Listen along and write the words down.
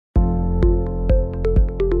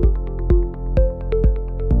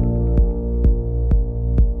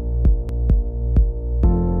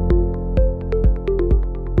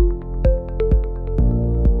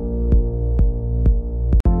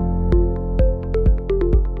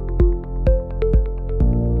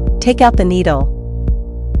Take out the needle.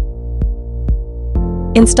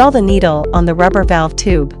 Install the needle on the rubber valve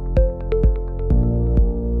tube.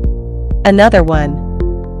 Another one.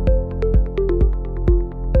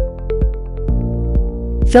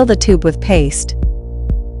 Fill the tube with paste.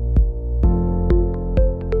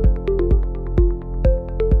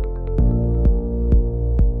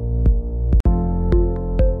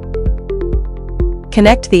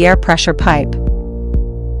 Connect the air pressure pipe.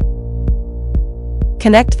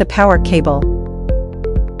 Connect the power cable.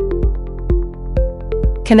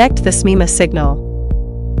 Connect the SMEMA signal.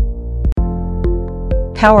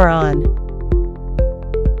 Power on.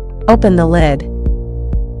 Open the lid.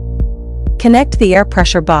 Connect the air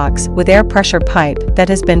pressure box with air pressure pipe that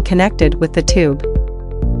has been connected with the tube.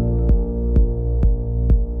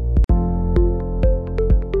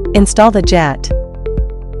 Install the jet.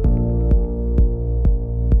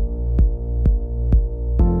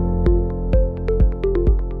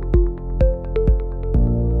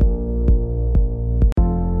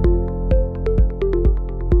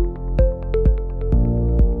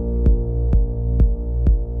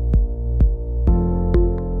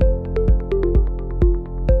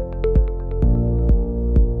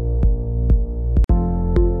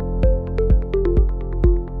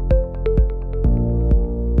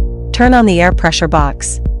 Turn on the air pressure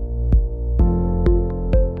box.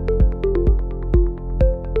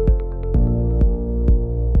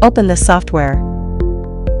 Open the software.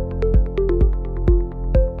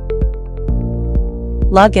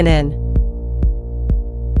 Login in.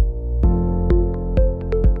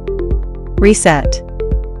 Reset.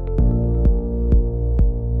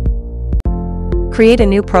 Create a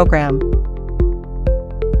new program.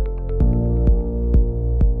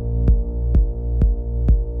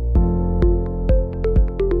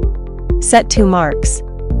 Set 2 marks.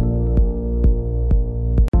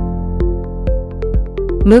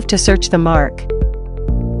 Move to search the mark.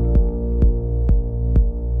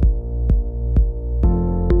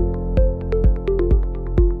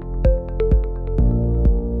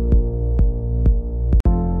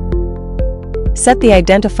 Set the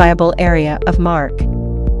identifiable area of mark.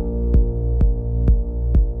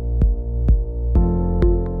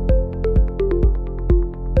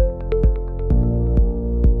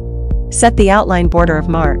 Set the outline border of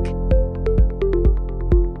mark.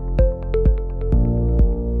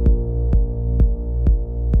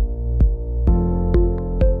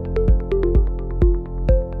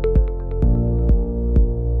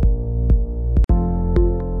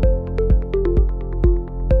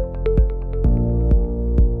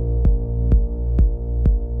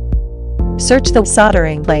 Search the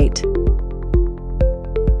soldering plate.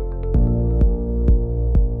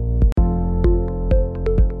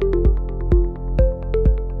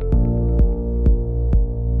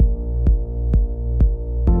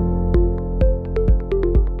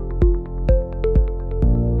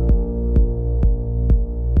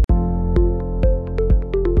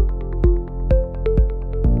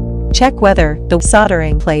 Check whether the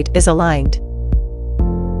soldering plate is aligned.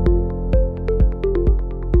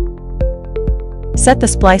 Set the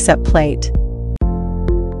splice-up plate.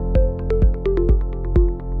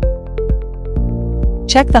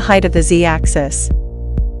 Check the height of the Z-axis.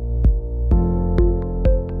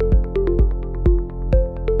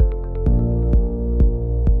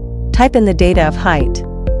 Type in the data of height.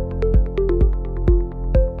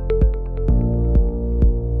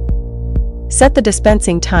 Set the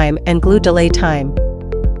dispensing time and glue delay time.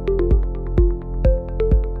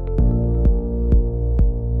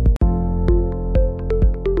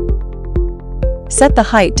 Set the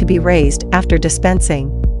height to be raised after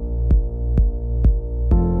dispensing.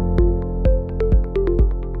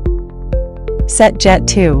 Set jet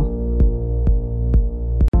 2.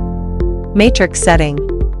 Matrix setting.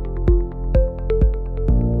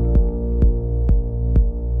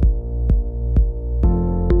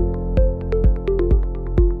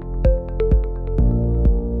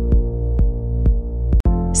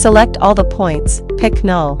 Select all the points, pick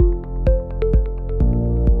null.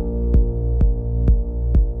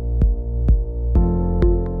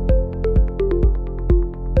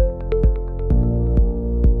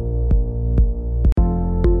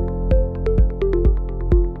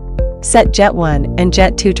 Set jet 1 and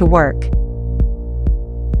jet 2 to work.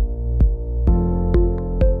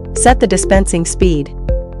 Set the dispensing speed.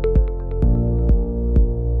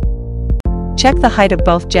 Check the height of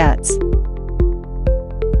both jets.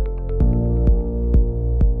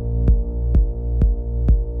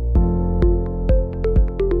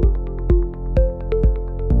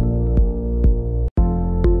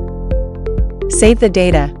 Save the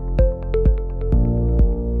data.